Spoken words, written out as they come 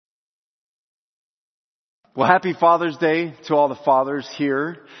Well, happy Father's Day to all the fathers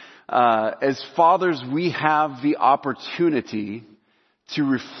here. As fathers, we have the opportunity to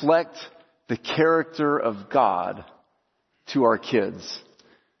reflect the character of God to our kids.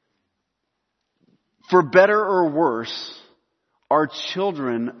 For better or worse, our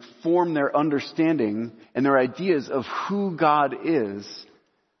children form their understanding and their ideas of who God is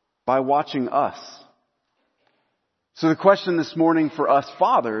by watching us. So the question this morning for us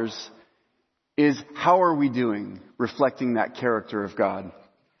fathers is, how are we doing reflecting that character of God?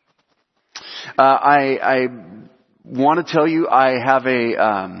 I want to tell you I have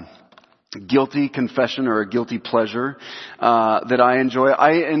a guilty confession or a guilty pleasure that I enjoy.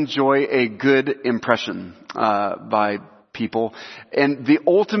 I enjoy a good impression by people. And the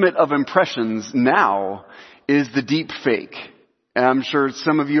ultimate of impressions now is the deep fake. And I'm sure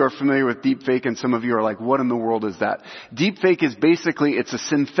some of you are familiar with deepfake and some of you are like, what in the world is that? Deepfake is basically, it's a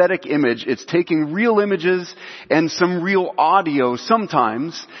synthetic image. It's taking real images and some real audio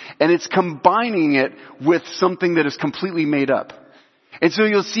sometimes, and it's combining it with something that is completely made up. And so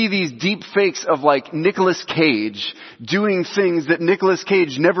you'll see these deep fakes of like Nicolas Cage doing things that Nicolas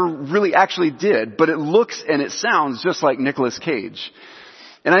Cage never really actually did, but it looks and it sounds just like Nicolas Cage.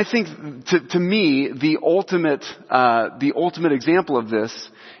 And I think to me, the ultimate example of this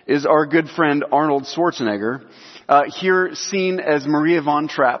is our good friend Arnold Schwarzenegger, here seen as Maria von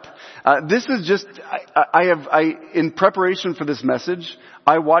Trapp. This is just, in preparation for this message,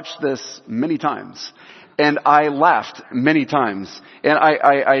 I watched this many times. And I laughed many times. And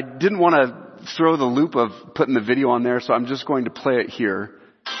I didn't want to throw the loop of putting the video on there, so I'm just going to play it here.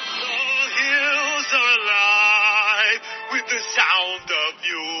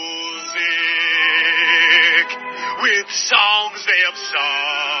 With songs they have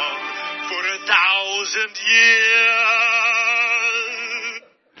sung for 1,000 years.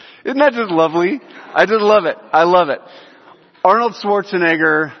 Isn't that just lovely? I just love it. I love it. Arnold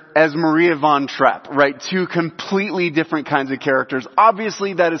Schwarzenegger as Maria von Trapp, right? Two completely different kinds of characters.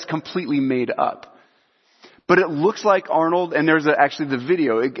 Obviously that is completely made up. But it looks like Arnold, and there's actually the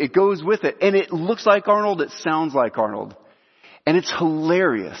video. It goes with it. And it looks like Arnold. It sounds like Arnold. And it's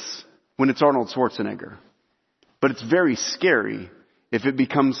hilarious when it's Arnold Schwarzenegger. But it's very scary if it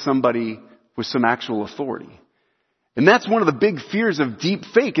becomes somebody with some actual authority. And that's one of the big fears of deep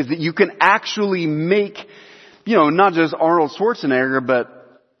fake, is that you can actually make, not just Arnold Schwarzenegger,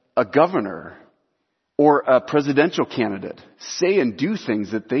 but a governor or a presidential candidate say and do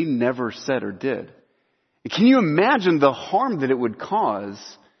things that they never said or did. Can you imagine the harm that it would cause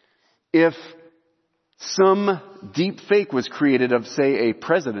if some deep fake was created of, say, a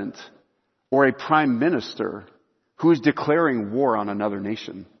president or a prime minister who is declaring war on another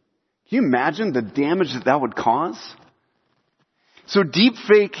nation? Can you imagine the damage that would cause? So deep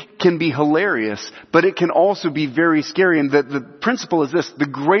fake can be hilarious, but it can also be very scary. And the principle is this: the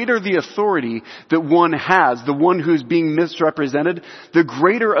greater the authority that one has, the one who's being misrepresented, the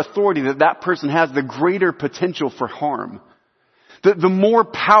greater authority that person has, the greater potential for harm. The more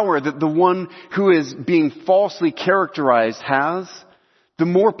power that the one who is being falsely characterized has, the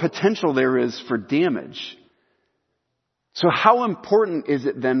more potential there is for damage. So how important is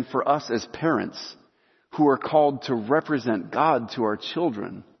it then for us as parents who are called to represent God to our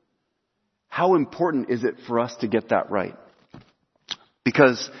children? How important is it for us to get that right?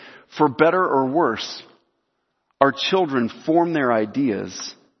 Because for better or worse, our children form their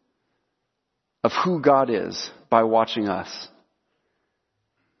ideas of who God is by watching us.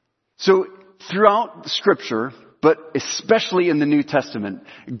 So throughout Scripture, but especially in the New Testament,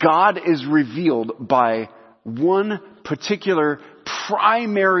 God is revealed by one particular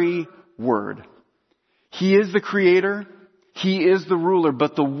primary word. He is the creator. He is the ruler.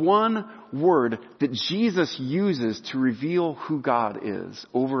 But the one word that Jesus uses to reveal who God is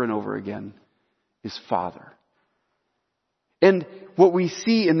over and over again is Father. And what we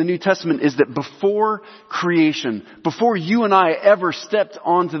see in the New Testament is that before creation, before you and I ever stepped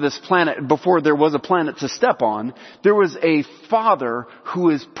onto this planet, before there was a planet to step on, there was a Father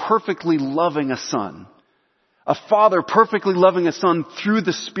who is perfectly loving a Son. A Father perfectly loving a Son through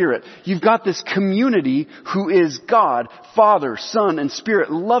the Spirit. You've got this community who is God, Father, Son, and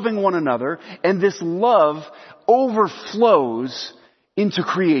Spirit loving one another, and this love overflows into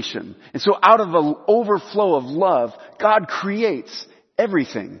creation. And so out of an overflow of love, God creates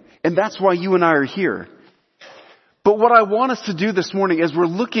everything. And that's why you and I are here. But what I want us to do this morning, as we're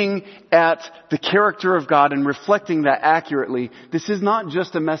looking at the character of God and reflecting that accurately, this is not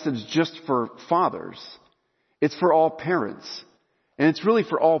just a message just for fathers. It's for all parents. And it's really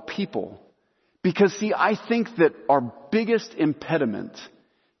for all people. Because see, I think that our biggest impediment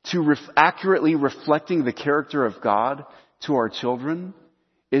to accurately reflecting the character of God to our children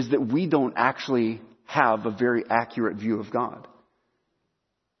is that we don't actually have a very accurate view of God.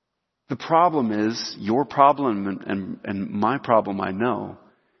 The problem is, your problem and my problem, I know,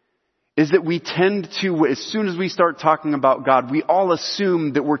 is that we tend to, as soon as we start talking about God, we all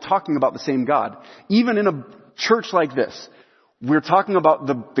assume that we're talking about the same God. Even in a church like this, we're talking about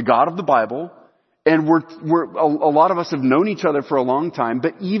the God of the Bible, and a lot of us have known each other for a long time,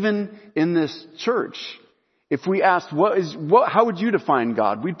 but even in this church, if we asked, how would you define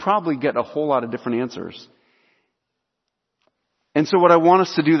God? We'd probably get a whole lot of different answers. And so what I want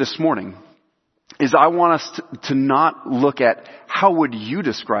us to do this morning is I want us to not look at how would you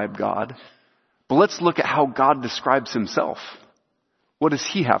describe God, but let's look at how God describes himself. What does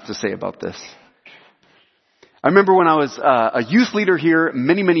he have to say about this? I remember when I was a youth leader here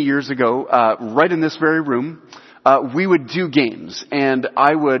many, many years ago, right in this very room, we would do games, and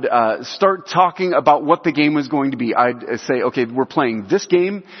I would start talking about what the game was going to be. I'd say, okay, we're playing this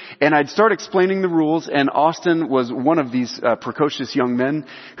game, and I'd start explaining the rules, and Austin was one of these precocious young men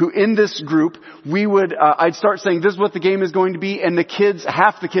who in this group, I'd start saying, this is what the game is going to be, and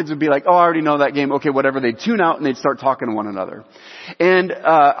half the kids would be like, oh, I already know that game, okay, whatever. They'd tune out, and they'd start talking to one another. And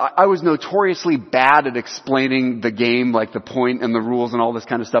I was notoriously bad at explaining the game, like the point and the rules and all this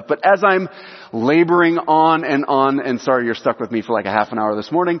kind of stuff, but as I'm laboring on, and sorry you're stuck with me for like a half an hour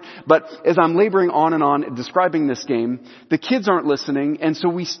this morning, but as I'm laboring on and on describing this game, the kids aren't listening, and so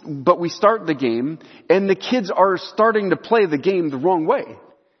we start the game, and the kids are starting to play the game the wrong way.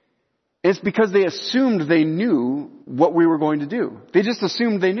 It's because they assumed they knew what we were going to do. They just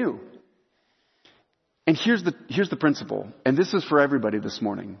assumed they knew. And here's the principle, and this is for everybody this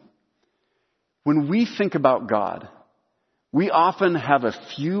morning. When we think about God, we often have a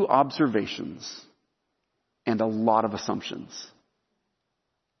few observations and a lot of assumptions.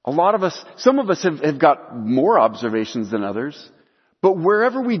 Some of us have got more observations than others, but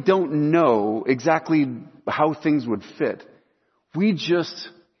wherever we don't know exactly how things would fit, we just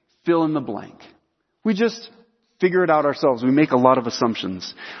fill in the blank. We just figure it out ourselves. We make a lot of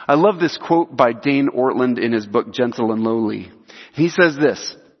assumptions. I love this quote by Dane Ortland in his book, Gentle and Lowly. He says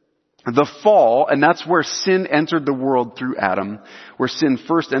this: the fall, and that's where sin entered the world through Adam, where sin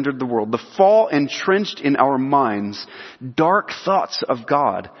first entered the world. The fall entrenched in our minds dark thoughts of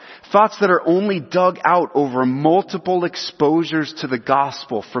God, thoughts that are only dug out over multiple exposures to the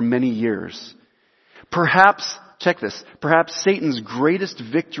gospel for many years. Perhaps Satan's greatest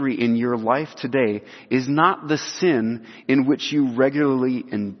victory in your life today is not the sin in which you regularly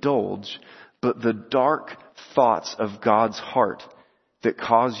indulge, but the dark thoughts of God's heart that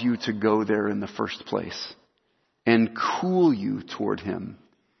cause you to go there in the first place and cool you toward him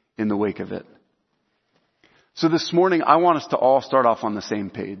in the wake of it. So this morning, I want us to all start off on the same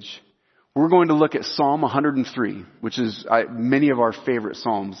page. We're going to look at Psalm 103, which is many of our favorite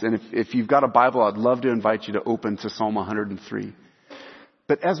Psalms. And if you've got a Bible, I'd love to invite you to open to Psalm 103.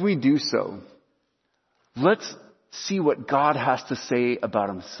 But as we do so, let's see what God has to say about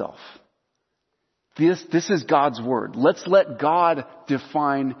himself. This is God's word. Let's let God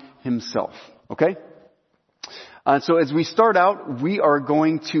define himself. Okay? So as we start out, we are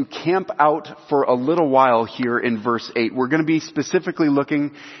going to camp out for a little while here in verse 8. We're going to be specifically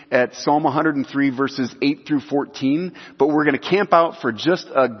looking at Psalm 103 verses 8 through 14, but we're going to camp out for just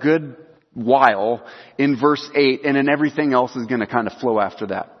a good while in verse 8, and then everything else is going to kind of flow after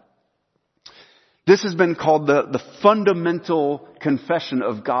that. This has been called the fundamental confession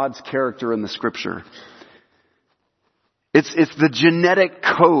of God's character in the Scripture. It's the genetic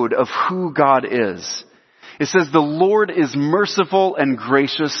code of who God is. It says, the Lord is merciful and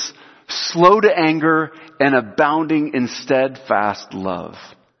gracious, slow to anger, and abounding in steadfast love.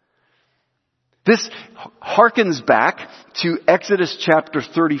 This harkens back to Exodus chapter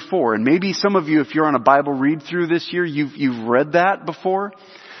 34. And maybe some of you, if you're on a Bible read through this year, you've read that before.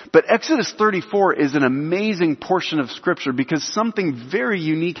 But Exodus 34 is an amazing portion of Scripture because something very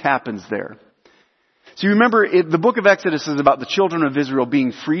unique happens there. So you remember, the book of Exodus is about the children of Israel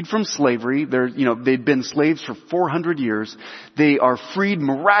being freed from slavery. They'd been slaves for 400 years. They are freed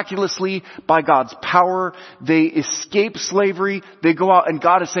miraculously by God's power. They escape slavery. They go out and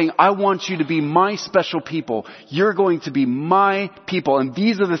God is saying, I want you to be my special people. You're going to be my people. And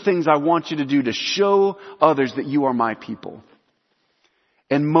these are the things I want you to do to show others that you are my people.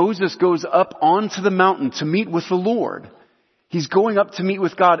 And Moses goes up onto the mountain to meet with the Lord. He's going up to meet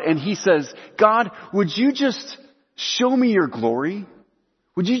with God, and he says, God, would you just show me your glory?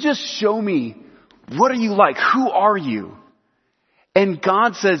 Would you just show me, what are you like? Who are you? And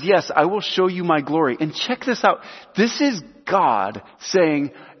God says, yes, I will show you my glory. And check this out. This is God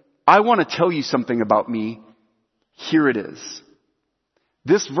saying, I want to tell you something about me. Here it is.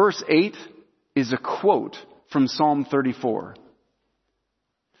 This verse 8 is a quote from Psalm 34.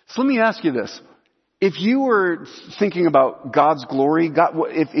 So let me ask you this. If you were thinking about God's glory,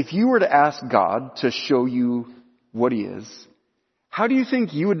 if you were to ask God to show you what He is, how do you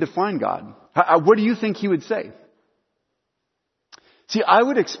think you would define God? What do you think He would say? See, I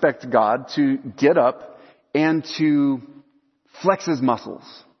would expect God to get up and to flex His muscles.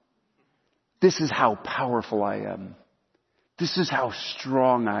 This is how powerful I am. This is how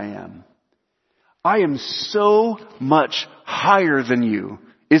strong I am. I am so much higher than you.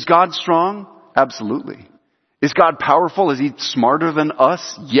 Is God strong? Absolutely. Is God powerful? Is He smarter than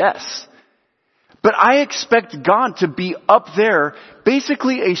us? Yes. But I expect God to be up there,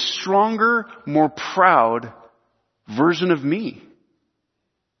 basically a stronger, more proud version of me.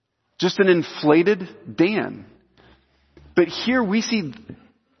 Just an inflated Dan. But here we see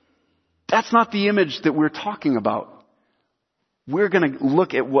that's not the image that we're talking about. We're going to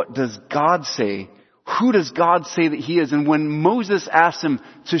look at what does God say. Who does God say that He is? And when Moses asked Him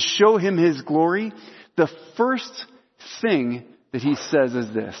to show him His glory, the first thing that he says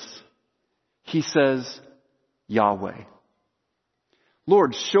is this. He says, Yahweh.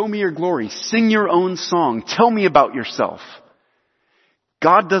 Lord, show me your glory. Sing your own song. Tell me about yourself.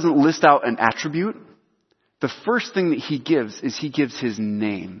 God doesn't list out an attribute. The first thing that He gives is He gives His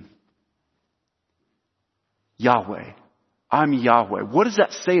name. Yahweh. I'm Yahweh. What does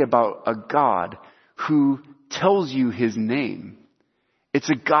that say about a God who tells you His name? It's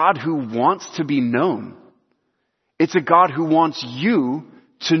a God who wants to be known. It's a God who wants you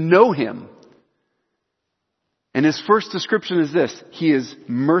to know Him. And His first description is this. He is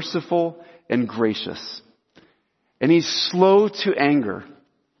merciful and gracious. And He's slow to anger.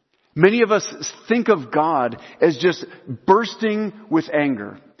 Many of us think of God as just bursting with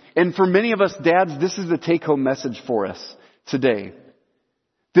anger. And for many of us dads, this is the take-home message for us today.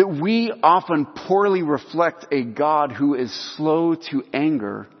 That we often poorly reflect a God who is slow to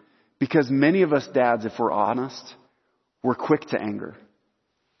anger because many of us dads, if we're honest, we're quick to anger.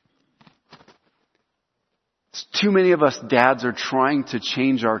 Too many of us dads are trying to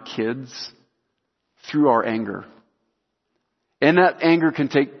change our kids through our anger. And that anger can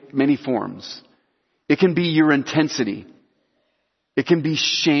take many forms. It can be your intensity. It can be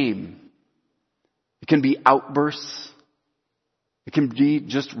shame. It can be outbursts. It can be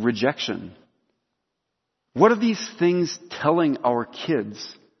just rejection. What are these things telling our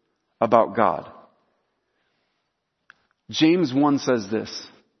kids about God? James 1 says this.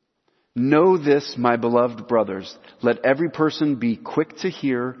 Know this, my beloved brothers. Let every person be quick to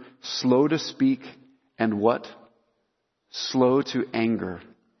hear, slow to speak, and what? Slow to anger.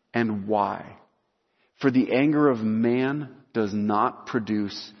 And why? For the anger of man does not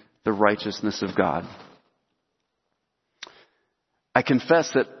produce the righteousness of God. I confess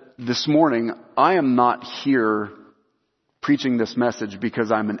that this morning I am not here preaching this message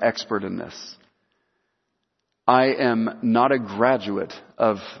because I'm an expert in this. I am not a graduate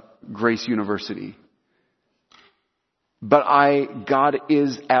of Grace University. But God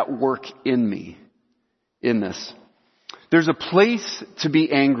is at work in me in this. There's a place to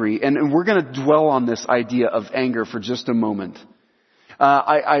be angry, and we're going to dwell on this idea of anger for just a moment.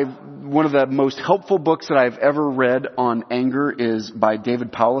 One of the most helpful books that I've ever read on anger is by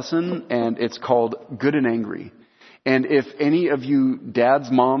David Powlison, and it's called Good and Angry. And if any of you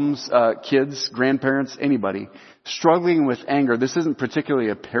dads, moms, kids, grandparents, anybody struggling with anger, this isn't particularly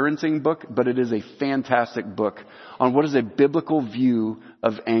a parenting book, but it is a fantastic book on what is a biblical view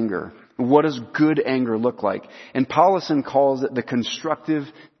of anger. What does good anger look like? And Powlison calls it the constructive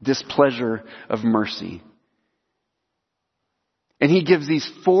displeasure of mercy. And he gives these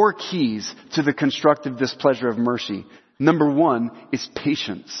 4 keys to the constructive displeasure of mercy. Number 1 is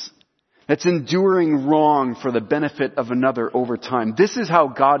patience. That's enduring wrong for the benefit of another over time. This is how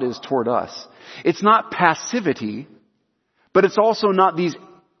God is toward us. It's not passivity, but it's also not these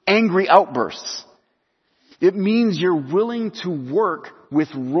angry outbursts. It means you're willing to work with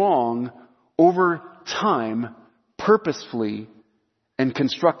wrong over time, purposefully and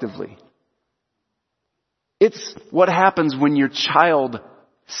constructively. It's what happens when your child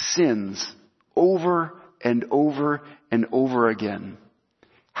sins over and over and over again.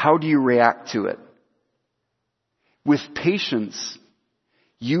 How do you react to it? With patience,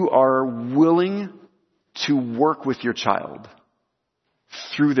 you are willing to work with your child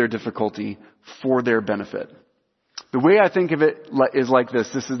through their difficulty for their benefit. The way I think of it is like this.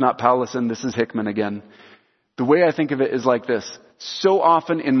 This is not Powlison, this is Hickman again. The way I think of it is like this. So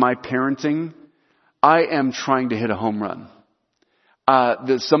often in my parenting, I am trying to hit a home run.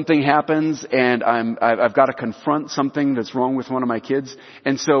 Something happens and I've got to confront something that's wrong with one of my kids.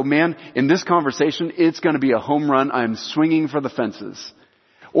 And so, man, in this conversation, it's going to be a home run. I'm swinging for the fences.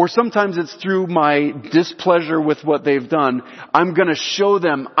 Or sometimes it's through my displeasure with what they've done. I'm going to show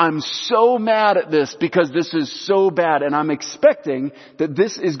them I'm so mad at this because this is so bad. And I'm expecting that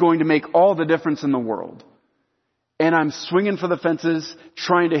this is going to make all the difference in the world. And I'm swinging for the fences,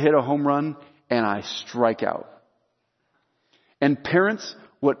 trying to hit a home run, and I strike out. And parents,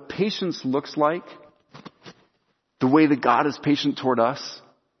 what patience looks like, the way that God is patient toward us,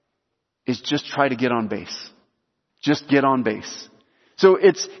 is just try to get on base. Just get on base. So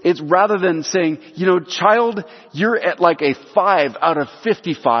it's rather than saying, child, you're at like a 5 out of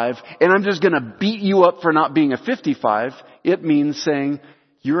 55, and I'm just going to beat you up for not being a 55. It means saying,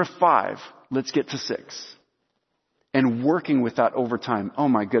 you're a 5. Let's get to 6. And working with that over time. Oh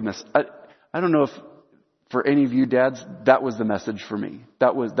my goodness. I don't know if for any of you dads, that was the message for me.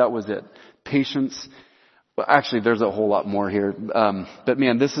 That was it. Patience. Well, actually, there's a whole lot more here. But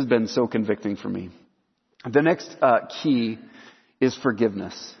man, this has been so convicting for me. The next key is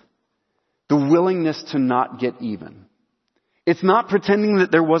forgiveness. The willingness to not get even. It's not pretending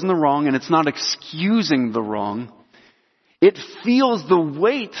that there wasn't a wrong, and it's not excusing the wrong. It feels the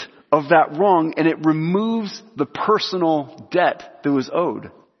weight of that wrong, and it removes the personal debt that was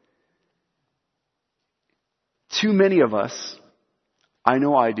owed. Too many of us, I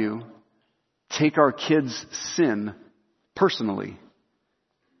know I do, take our kids' sin personally.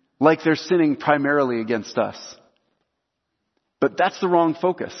 Like they're sinning primarily against us. But that's the wrong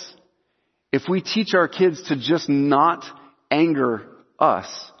focus. If we teach our kids to just not anger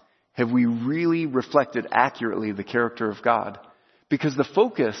us, have we really reflected accurately the character of God? Because the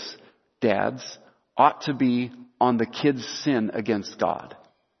focus, dads, ought to be on the kids' sin against God.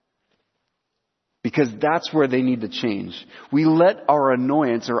 Because that's where they need to change. We let our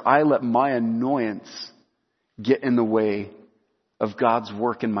annoyance, or I let my annoyance, get in the way of God's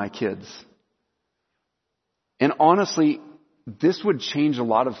work in my kids. And honestly, this would change a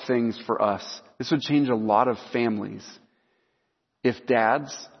lot of things for us. This would change a lot of families. If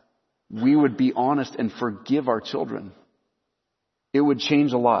dads, we would be honest and forgive our children. It would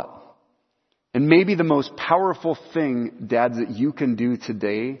change a lot. And maybe the most powerful thing, dads, that you can do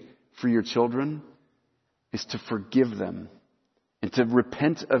today for your children is to forgive them and to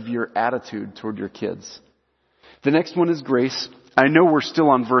repent of your attitude toward your kids. The next one is grace. I know we're still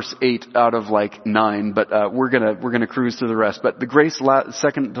on verse 8 out of 9, but we're gonna cruise through the rest. But the grace,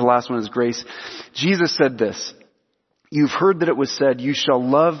 second to last one is grace. Jesus said this: "You've heard that it was said, you shall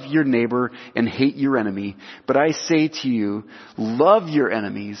love your neighbor and hate your enemy. But I say to you, love your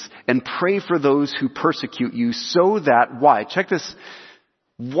enemies and pray for those who persecute you, so that," why? Check this.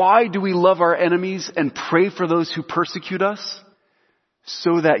 Why do we love our enemies and pray for those who persecute us?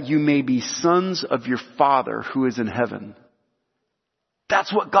 "So that you may be sons of your Father who is in heaven."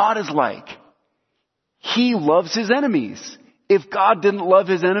 That's what God is like. He loves his enemies. If God didn't love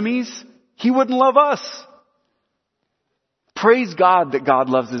his enemies, he wouldn't love us. Praise God that God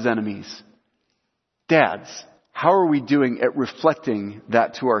loves his enemies. Dads, how are we doing at reflecting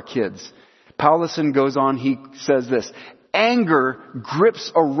that to our kids? Paulson goes on, he says this: "Anger grips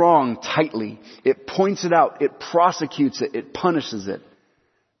a wrong tightly. It points it out. It prosecutes it. It punishes it.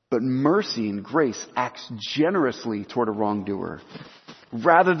 But mercy and grace acts generously toward a wrongdoer,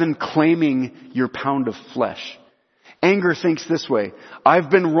 rather than claiming your pound of flesh. Anger thinks this way: I've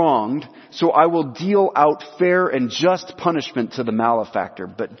been wronged, so I will deal out fair and just punishment to the malefactor.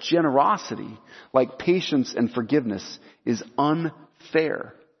 But generosity, like patience and forgiveness, is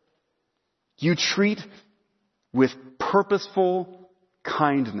unfair. You treat with purposeful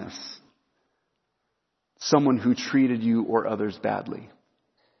kindness someone who treated you or others badly."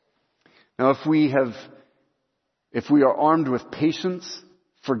 Now, if we are armed with patience,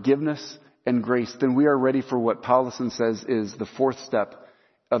 forgiveness, and grace, then we are ready for what Paulson says is the fourth step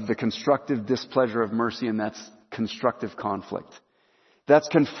of the constructive displeasure of mercy, and that's constructive conflict. That's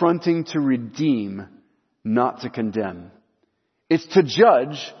confronting to redeem, not to condemn. It's to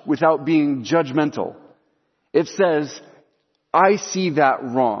judge without being judgmental. It says, I see that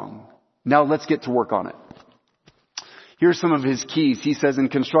wrong. Now let's get to work on it. Here's some of his keys. He says in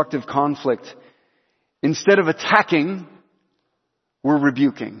constructive conflict, instead of attacking, we're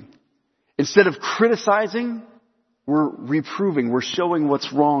rebuking. Instead of criticizing, we're reproving. We're showing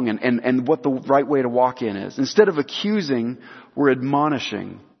what's wrong and what the right way to walk in is. Instead of accusing, we're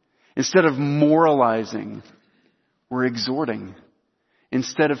admonishing. Instead of moralizing, we're exhorting.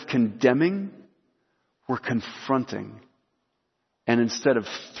 Instead of condemning, we're confronting. And instead of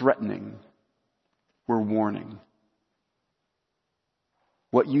threatening, we're warning.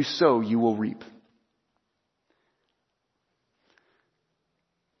 What you sow, you will reap.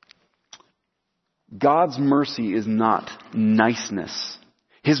 God's mercy is not niceness.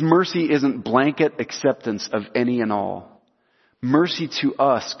 His mercy isn't blanket acceptance of any and all. Mercy to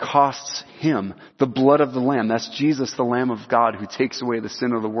us costs him the blood of the Lamb. That's Jesus, the Lamb of God, who takes away the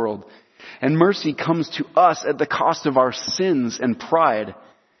sin of the world. And mercy comes to us at the cost of our sins and pride.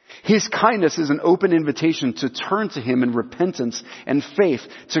 His kindness is an open invitation to turn to him in repentance and faith,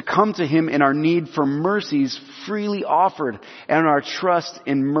 to come to him in our need for mercies freely offered and our trust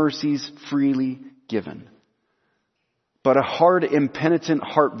in mercies freely given. But a hard, impenitent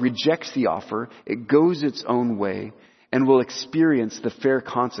heart rejects the offer. It goes its own way and will experience the fair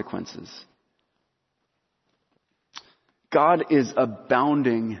consequences. God is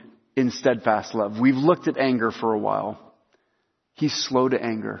abounding in steadfast love. We've looked at anger for a while. He's slow to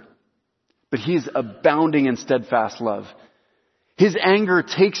anger, but he's abounding in steadfast love. His anger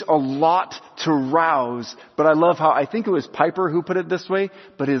takes a lot to rouse, but I love how, I think it was Piper who put it this way,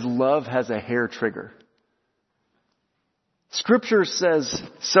 but his love has a hair trigger. Scripture says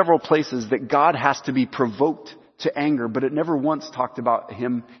several places that God has to be provoked to anger, but it never once talked about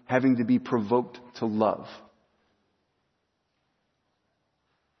him having to be provoked to love.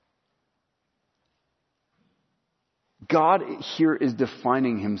 God here is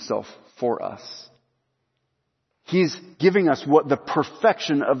defining himself for us. He's giving us what the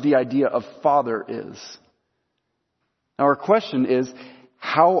perfection of the idea of Father is. Now our question is,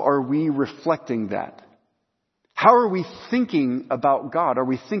 how are we reflecting that? How are we thinking about God? Are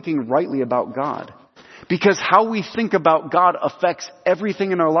we thinking rightly about God? Because how we think about God affects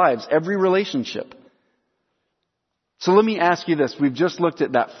everything in our lives, every relationship. So let me ask you this. We've just looked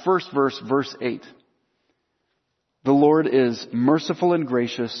at that first verse, verse 8. The Lord is merciful and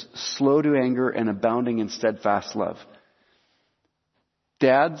gracious, slow to anger, and abounding in steadfast love.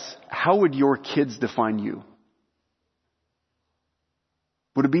 Dads, how would your kids define you?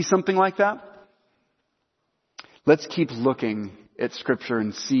 Would it be something like that? Let's keep looking at Scripture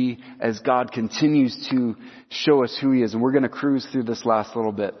and see as God continues to show us who he is. And we're going to cruise through this last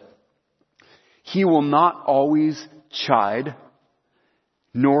little bit. He will not always chide,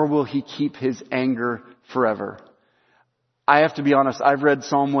 nor will he keep his anger forever. I have to be honest, I've read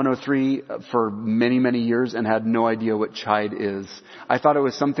Psalm 103 for many, many years and had no idea what chide is. I thought it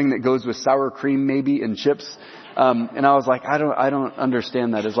was something that goes with sour cream maybe and chips. And I was like, I don't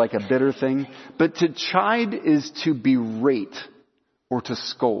understand that as like a bitter thing. But to chide is to berate or to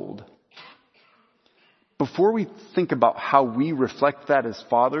scold. Before we think about how we reflect that as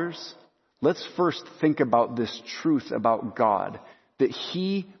fathers, let's first think about this truth about God, that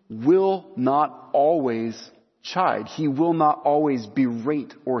he will not always chide. He will not always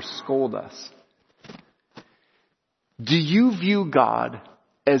berate or scold us. Do you view God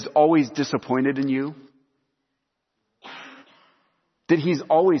as always disappointed in you? That he's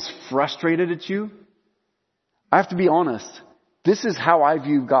always frustrated at you? I have to be honest. This is how I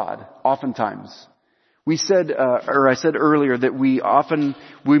view God oftentimes. I said earlier that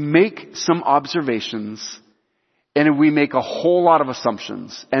we make some observations and we make a whole lot of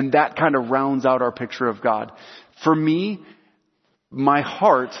assumptions, and that kind of rounds out our picture of God. For me, my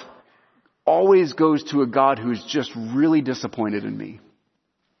heart always goes to a God who's just really disappointed in me.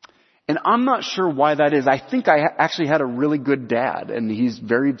 And I'm not sure why that is. I think I actually had a really good dad, and he's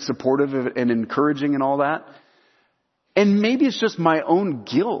very supportive and encouraging and all that. And maybe it's just my own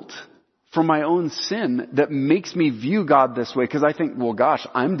guilt for my own sin that makes me view God this way. Because I think, well, gosh,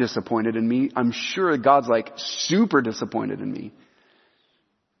 I'm disappointed in me. I'm sure God's like super disappointed in me.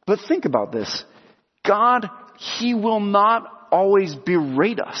 But think about this. God, he will not always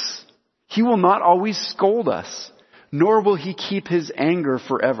berate us. He will not always scold us. Nor will he keep his anger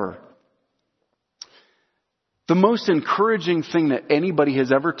forever. The most encouraging thing that anybody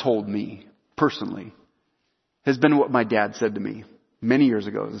has ever told me, personally, has been what my dad said to me many years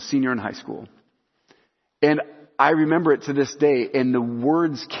ago as a senior in high school. And I remember it to this day, and the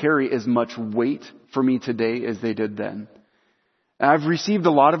words carry as much weight for me today as they did then. And I've received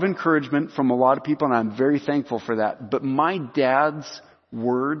a lot of encouragement from a lot of people, and I'm very thankful for that. But my dad's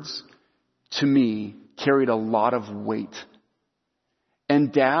words to me carried a lot of weight.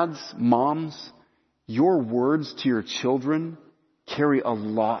 And dads, moms, your words to your children carry a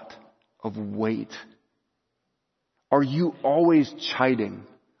lot of weight. Are you always chiding?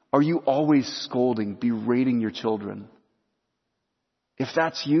 Are you always scolding, berating your children? If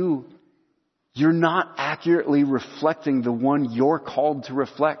that's you, you're not accurately reflecting the one you're called to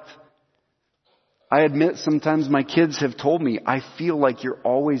reflect. I admit sometimes my kids have told me, I feel like you're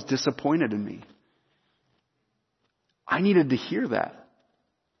always disappointed in me. I needed to hear that.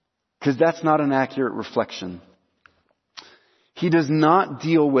 because that's not an accurate reflection. He does not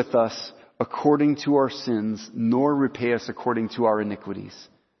deal with us according to our sins, nor repay us according to our iniquities.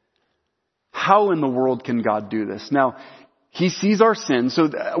 How in the world can God do this? Now, He sees our sin. So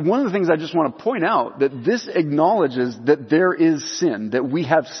one of the things I just want to point out, that this acknowledges that there is sin, that we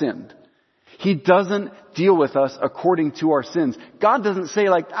have sinned. He doesn't deal with us according to our sins. God doesn't say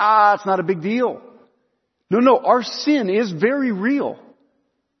like, it's not a big deal. No, our sin is very real.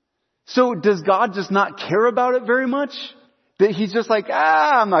 So does God just not care about it very much? That He's just like,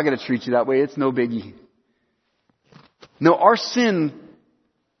 I'm not going to treat you that way. It's no biggie. No, our sin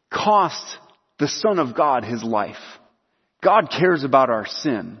cost the Son of God His life. God cares about our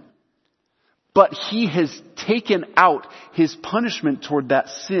sin. But He has taken out His punishment toward that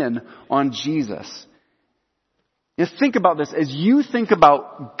sin on Jesus. Now think about this. As you think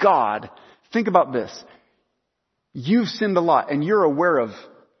about God, think about this. You've sinned a lot, and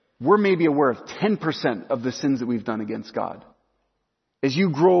we're maybe aware of 10% of the sins that we've done against God. As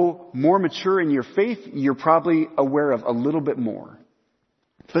you grow more mature in your faith, you're probably aware of a little bit more.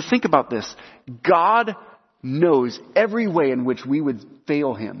 But think about this. God knows every way in which we would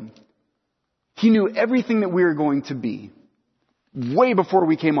fail Him. He knew everything that we were going to be way before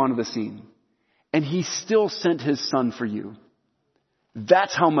we came onto the scene. And He still sent His Son for you.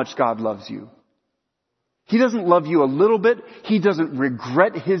 That's how much God loves you. He doesn't love you a little bit. He doesn't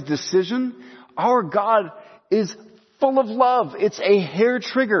regret His decision. Our God is full of love. It's a hair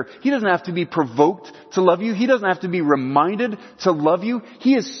trigger. He doesn't have to be provoked to love you. He doesn't have to be reminded to love you.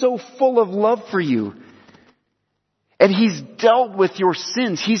 He is so full of love for you. And He's dealt with your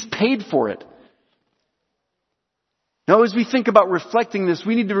sins. He's paid for it. Now, as we think about reflecting this,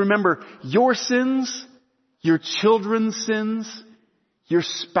 we need to remember your sins, your children's sins, your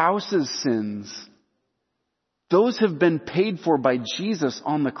spouse's sins. Those have been paid for by Jesus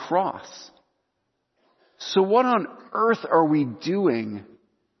on the cross. So what on earth are we doing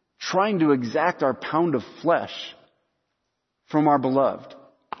trying to exact our pound of flesh from our beloved?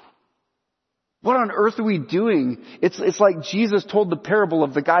 What on earth are we doing? It's like Jesus told the parable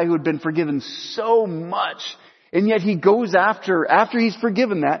of the guy who had been forgiven so much. And yet he goes after he's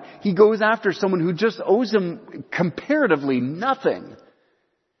forgiven that, he goes after someone who just owes him comparatively nothing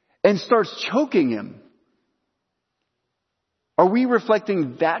and starts choking him. Are we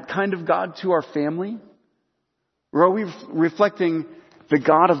reflecting that kind of God to our family? Or are we reflecting the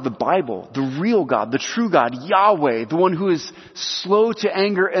God of the Bible, the real God, the true God, Yahweh, the one who is slow to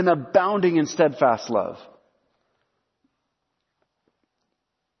anger and abounding in steadfast love?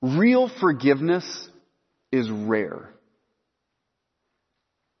 Real forgiveness is rare.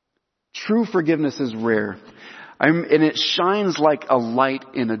 True forgiveness is rare. And it shines like a light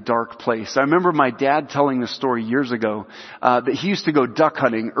in a dark place. I remember my dad telling this story years ago, that he used to go duck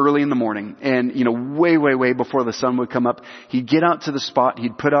hunting early in the morning. And, way before the sun would come up, he'd get out to the spot,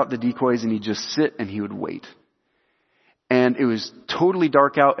 he'd put out the decoys, and he'd just sit and he would wait. And it was totally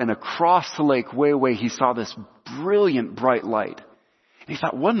dark out, and across the lake, way away, he saw this brilliant bright light. And he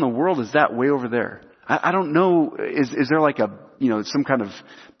thought, what in the world is that way over there? I don't know, is there like some kind of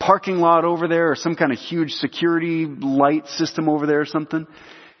parking lot over there or some kind of huge security light system over there or something?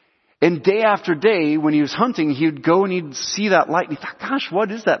 And day after day, when he was hunting, he'd go and he'd see that light and he thought, gosh, what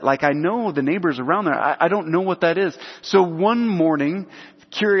is that? Like, I know the neighbors around there. I don't know what that is. So one morning,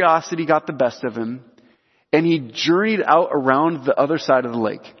 curiosity got the best of him and he journeyed out around the other side of the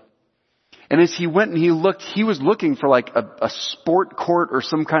lake. And as he went and he looked, he was looking for like a sport court or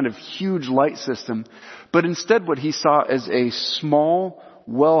some kind of huge light system. But instead what he saw is a small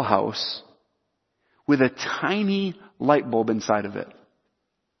well house with a tiny light bulb inside of it.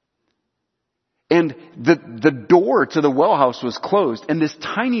 And the door to the well house was closed, and this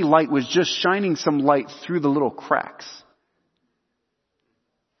tiny light was just shining some light through the little cracks.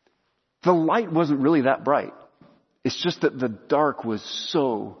 The light wasn't really that bright. It's just that the dark was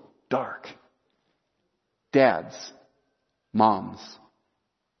so dark. Dads, moms,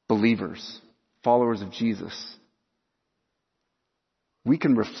 believers, followers of Jesus. We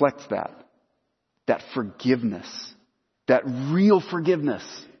can reflect that forgiveness, that real forgiveness.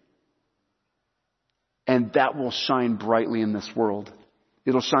 And that will shine brightly in this world.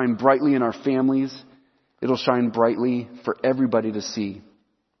 It'll shine brightly in our families. It'll shine brightly for everybody to see.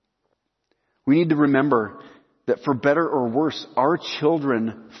 We need to remember that for better or worse, our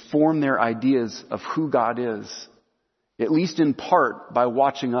children form their ideas of who God is, at least in part by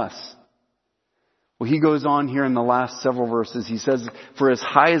watching us. Well, he goes on here in the last several verses. He says, for as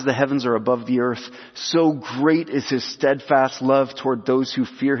high as the heavens are above the earth, so great is His steadfast love toward those who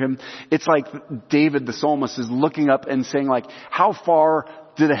fear Him. It's like David, the psalmist, is looking up and saying like, how far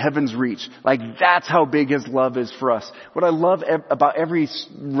do the heavens reach? Like, that's how big his love is for us. What I love about every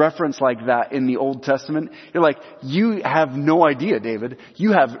reference like that in the Old Testament, you're like, you have no idea, David.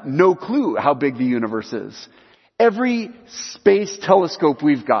 You have no clue how big the universe is. Every space telescope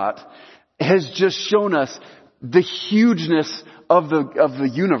we've got has just shown us the hugeness of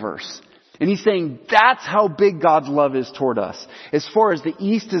the universe. And he's saying that's how big God's love is toward us. As far as the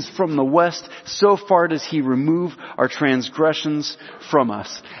east is from the west, so far does he remove our transgressions from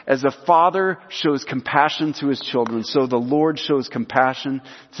us. As a father shows compassion to his children, so the Lord shows compassion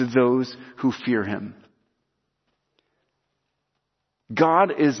to those who fear him.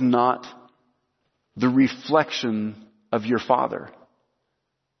 God is not the reflection of your father.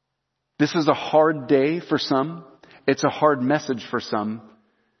 This is a hard day for some. It's a hard message for some.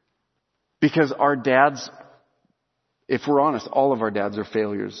 Because our dads, if we're honest, all of our dads are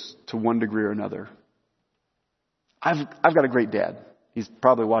failures to one degree or another. I've got a great dad. He's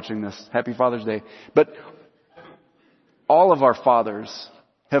probably watching this. Happy Father's Day. But all of our fathers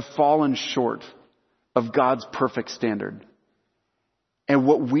have fallen short of God's perfect standard. And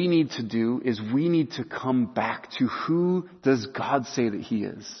what we need to do is we need to come back to who does God say that he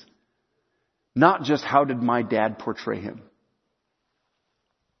is? Not just how did my dad portray him?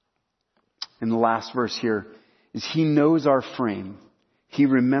 In the last verse here is he knows our frame. He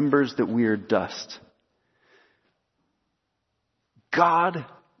remembers that we are dust. God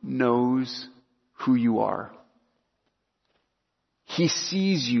knows who you are. He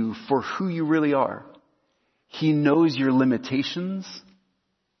sees you for who you really are. He knows your limitations.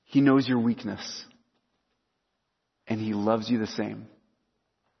 He knows your weakness. And he loves you the same.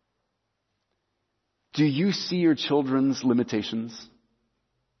 Do you see your children's limitations?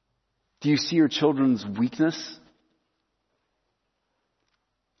 Do you see your children's weakness?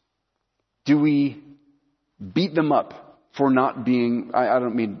 Do we beat them up for not being, I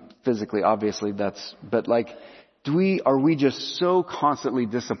don't mean physically, obviously but are we just so constantly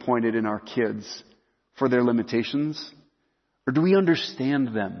disappointed in our kids for their limitations? Or do we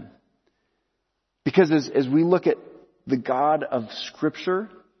understand them? Because as we look at the God of Scripture,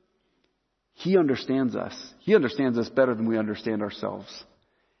 he understands us. He understands us better than we understand ourselves.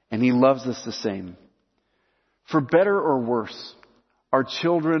 And he loves us the same. For better or worse, our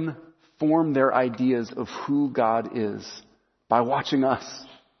children form their ideas of who God is by watching us.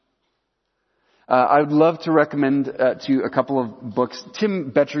 I would love to recommend to you a couple of books.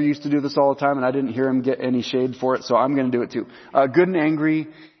 Tim Betcher used to do this all the time, and I didn't hear him get any shade for it, so I'm going to do it too. Good and Angry.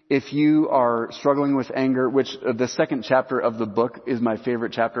 If you are struggling with anger, which the second chapter of the book is my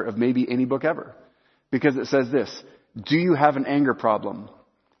favorite chapter of maybe any book ever. Because it says this, do you have an anger problem?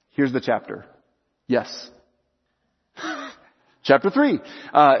 Here's the chapter. Yes. Chapter 3.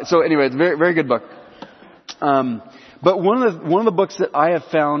 So anyway, it's a very, very good book. But one of the books that I have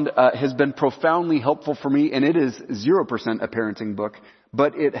found has been profoundly helpful for me, and it is 0% a parenting book,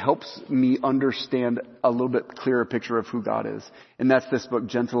 but it helps me understand a little bit clearer picture of who God is. And that's this book,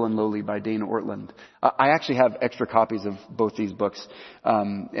 Gentle and Lowly by Dana Ortland. I actually have extra copies of both these books,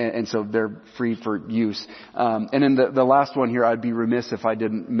 and so they're free for use. And in the last one here, I'd be remiss if I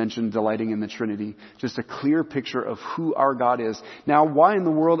didn't mention Delighting in the Trinity. Just a clear picture of who our God is. Now, why in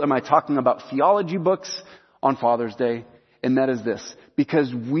the world am I talking about theology books on Father's Day? And that is this.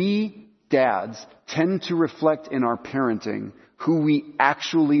 Because we dads tend to reflect in our parenting who we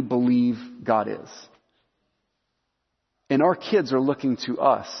actually believe God is. And our kids are looking to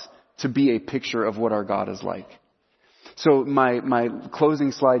us to be a picture of what our God is like. So my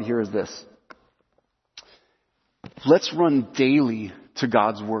closing slide here is this. Let's run daily to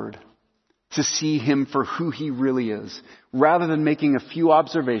God's Word to see him for who he really is. Rather than making a few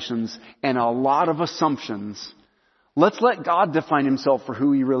observations and a lot of assumptions, let's let God define himself for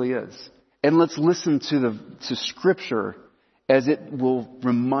who he really is. And let's listen to Scripture as it will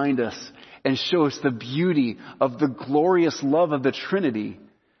remind us and show us the beauty of the glorious love of the Trinity,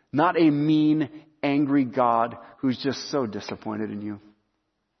 not a mean, angry God who's just so disappointed in you.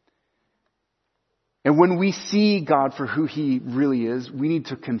 And when we see God for who he really is, we need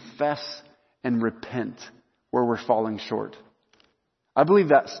to confess and repent where we're falling short. I believe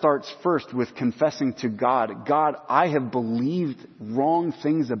that starts first with confessing to God, God, I have believed wrong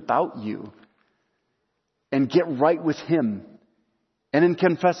things about you. And get right with him. And then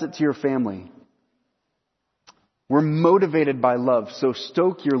confess it to your family. We're motivated by love. So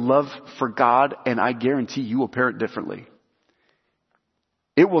stoke your love for God, and I guarantee you will parent differently.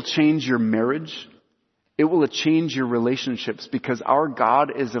 It will change your marriage. It will change your relationships, because our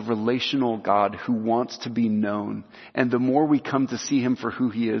God is a relational God who wants to be known. And the more we come to see him for who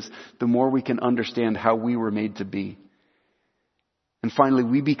he is, the more we can understand how we were made to be. And finally,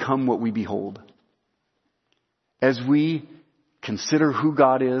 we become what we behold. As we consider who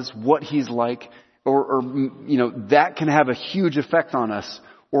God is, what He's like, or that can have a huge effect on us.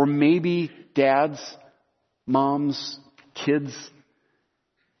 Or maybe dads, moms, kids,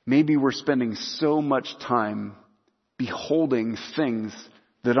 maybe we're spending so much time beholding things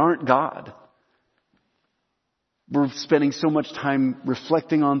that aren't God. We're spending so much time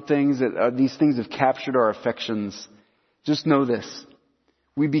reflecting on things that these things have captured our affections. Just know this.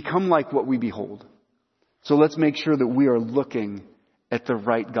 We become like what we behold. So let's make sure that we are looking at the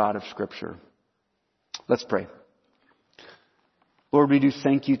right God of Scripture. Let's pray. Lord, we do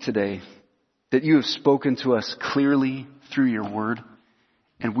thank you today that you have spoken to us clearly through your word,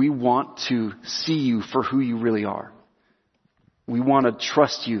 and we want to see you for who you really are. We want to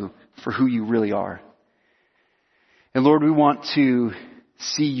trust you for who you really are. And Lord, we want to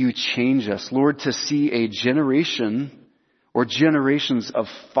see you change us. Lord, to see a generation or generations of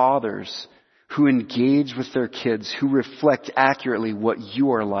fathers who engage with their kids, who reflect accurately what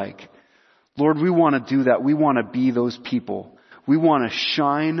you are like. Lord, we want to do that. We want to be those people. We want to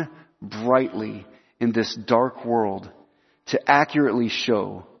shine brightly in this dark world to accurately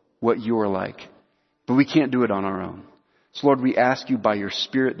show what you are like. But we can't do it on our own. So Lord, we ask you by your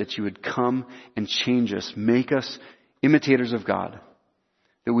Spirit that you would come and change us, make us imitators of God,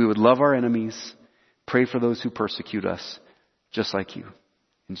 that we would love our enemies, pray for those who persecute us, just like you.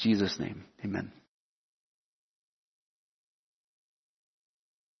 In Jesus' name, amen.